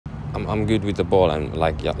I'm good with the ball, and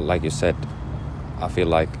like you said, I feel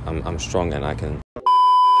like I'm strong and I can.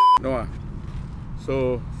 Nooa,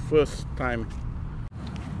 so first time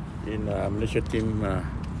in Malaysia team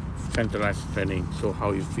centralized training. So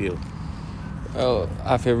how you feel? Well,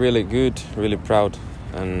 I feel really good, really proud,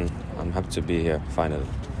 and I'm happy to be here finally.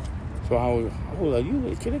 So how old are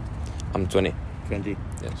you actually? I'm 20. 20.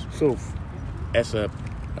 Yes. So as a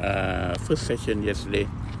first session yesterday,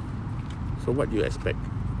 so what do you expect?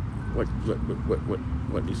 What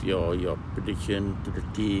is your prediction to the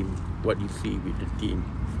team? What do you see with the team?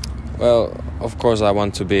 Well, of course, I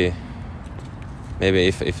want to be, maybe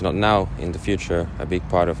if not now, in the future, a big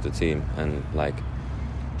part of the team and like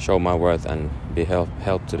show my worth and be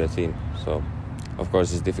help to the team. So, of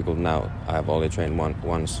course, it's difficult now. I have only trained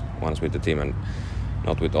once with the team and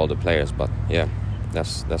not with all the players. But yeah,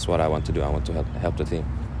 that's what I want to do. I want to help the team.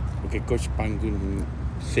 Okay, Coach Pangun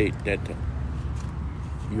said that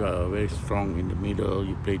you are very strong in the middle.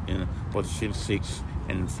 You played in position 6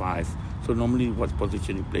 and 5. So normally, what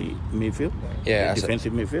position you play? Midfield? Yeah,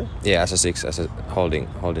 defensive midfield. Yeah, as a 6, as a holding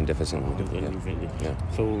defensive. Yeah.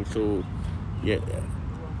 So yeah,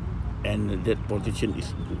 and that position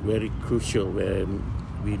is very crucial where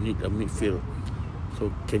we need a midfield.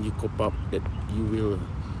 So can you cope up that you will,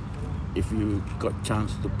 if you got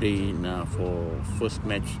chance to play in for first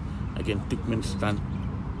match against Turkmenistan,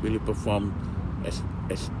 will you perform as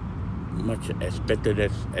much as better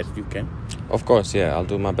as you can? Of course, yeah, I'll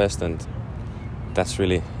do my best, and that's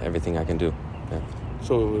really everything I can do. Yeah.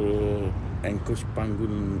 So and Coach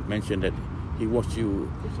Pangun mentioned that he watched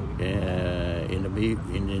you in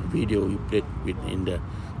the video you played with in the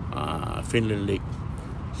Finland league.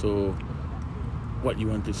 So what you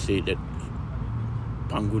want to say that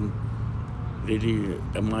Pangun really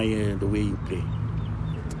admire the way you play?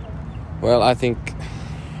 Well, I think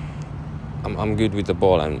I'm good with the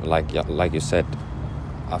ball, and like you said,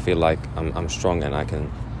 I feel like I'm strong and I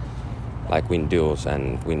can like win duels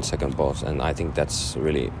and win second balls, and I think that's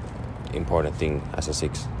really important thing as a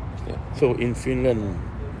 6. Yeah. So in Finland,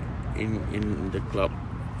 in the club,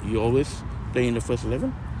 you always play in the first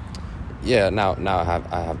 11? Yeah, now I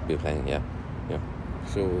have been playing. Yeah.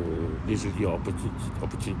 So this is your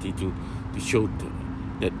opportunity to show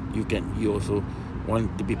that you also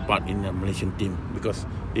want to be part in the Malaysian team, because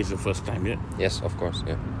this is the first time, yeah? Yes, of course,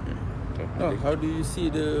 yeah. So, how do you see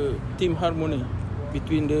the team harmony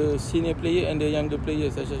between the senior player and the younger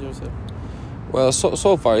players such as yourself? Well,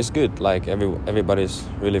 so far it's good. Like everybody's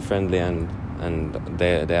really friendly, and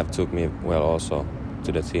they have took me well also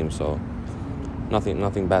to the team. So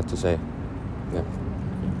nothing bad to say. Yeah.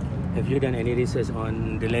 Have you done any research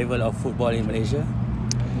on the level of football in Malaysia?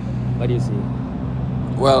 What do you see?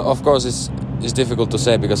 Well, of course it's difficult to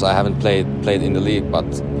say because I haven't played in the league, but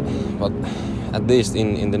at least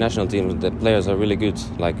in the national team the players are really good,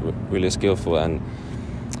 like really skillful, and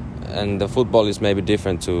the football is maybe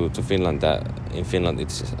different to Finland. That in Finland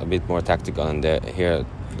it's a bit more tactical, and here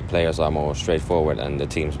the players are more straightforward, and the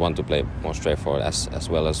teams want to play more straightforward as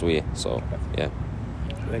well as we. So yeah.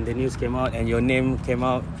 When the news came out and your name came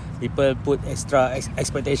out, people put extra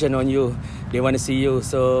expectation on you. They want to see you.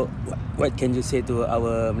 So what can you say to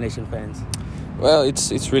our Malaysian fans? Well,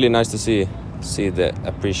 it's really nice to see the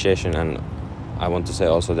appreciation, and I want to say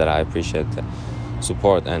also that I appreciate the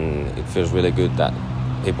support, and it feels really good that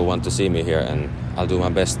people want to see me here, and I'll do my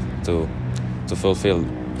best to fulfill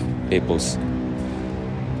people's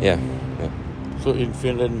yeah. So in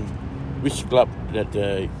Finland, which club that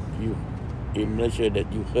you in Malaysia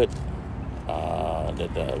that you heard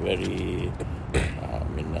that very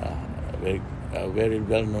very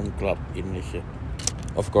well-known club in Malaysia?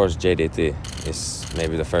 Of course, JDT is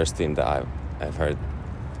maybe the first team that I've heard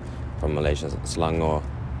from Malaysia. Selangor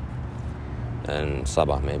and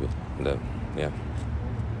Sabah maybe. Yeah.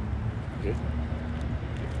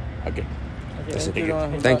 Okay.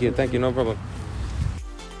 Thank you. No problem.